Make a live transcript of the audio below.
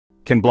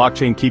Can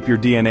blockchain keep your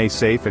DNA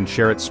safe and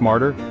share it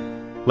smarter?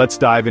 Let's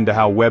dive into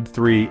how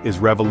Web3 is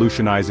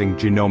revolutionizing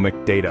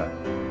genomic data.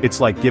 It's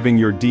like giving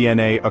your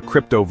DNA a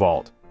crypto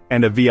vault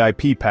and a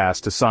VIP pass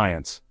to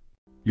science.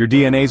 Your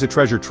DNA's a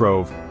treasure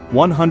trove.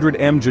 100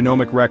 M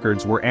genomic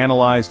records were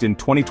analyzed in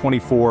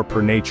 2024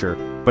 per Nature,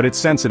 but it's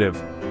sensitive.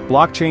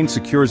 Blockchain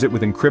secures it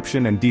with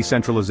encryption and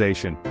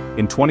decentralization.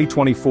 In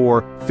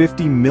 2024,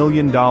 $50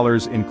 million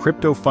in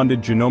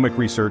crypto-funded genomic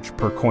research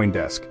per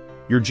CoinDesk.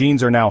 Your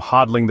genes are now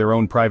hodling their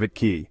own private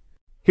key.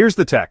 Here's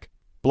the tech.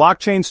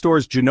 Blockchain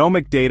stores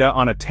genomic data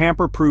on a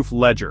tamper-proof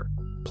ledger.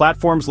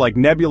 Platforms like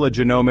Nebula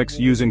Genomics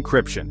use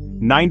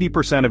encryption.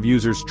 90% of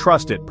users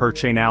trust it per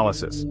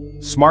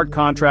Chainalysis. Smart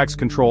contracts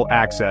control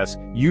access.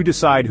 You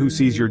decide who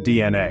sees your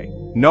DNA.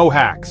 No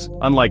hacks.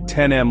 Unlike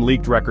 10M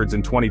leaked records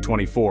in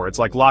 2024, it's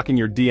like locking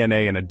your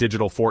DNA in a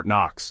digital Fort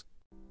Knox.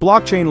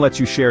 Blockchain lets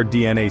you share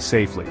DNA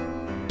safely.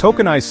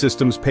 Tokenized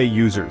systems pay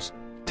users.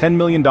 $10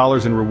 million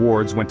in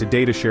rewards went to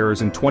data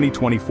sharers in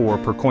 2024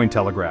 per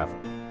Cointelegraph.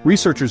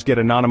 Researchers get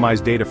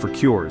anonymized data for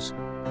cures.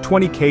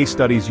 20 case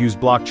studies used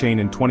blockchain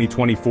in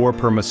 2024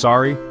 per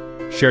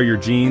Masari. Share your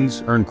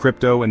genes, earn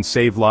crypto, and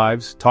save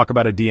lives. Talk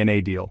about a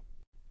DNA deal.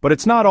 But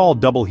it's not all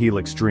double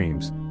helix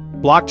dreams.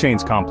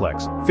 Blockchain's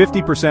complex.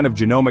 50% of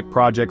genomic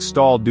projects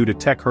stalled due to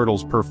tech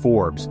hurdles per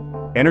Forbes.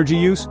 Energy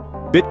use?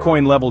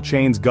 Bitcoin-level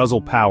chains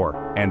guzzle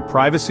power. And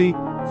privacy?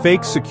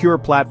 Fake secure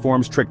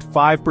platforms tricked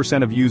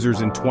 5% of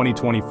users in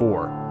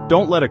 2024.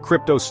 Don't let a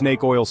crypto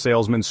snake oil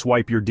salesman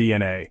swipe your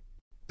DNA.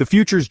 The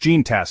future's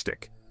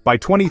gene-tastic. By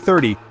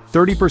 2030,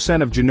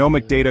 30% of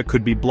genomic data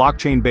could be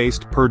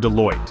blockchain-based per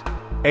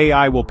Deloitte.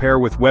 AI will pair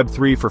with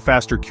Web3 for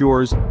faster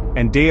cures,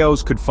 and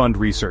DAOs could fund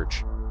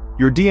research.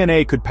 Your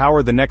DNA could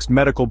power the next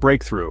medical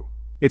breakthrough.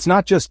 It's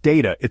not just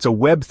data, it's a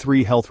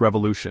Web3 health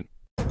revolution.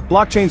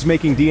 Blockchain's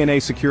making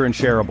DNA secure and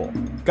shareable.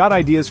 Got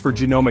ideas for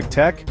genomic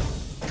tech?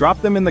 Drop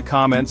them in the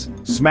comments,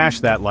 smash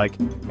that like,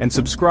 and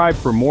subscribe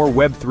for more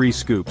Web3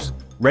 scoops.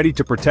 Ready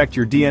to protect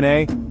your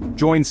DNA?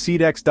 Join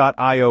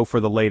Cedex.io for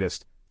the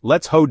latest.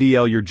 Let's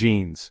HODL your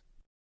genes.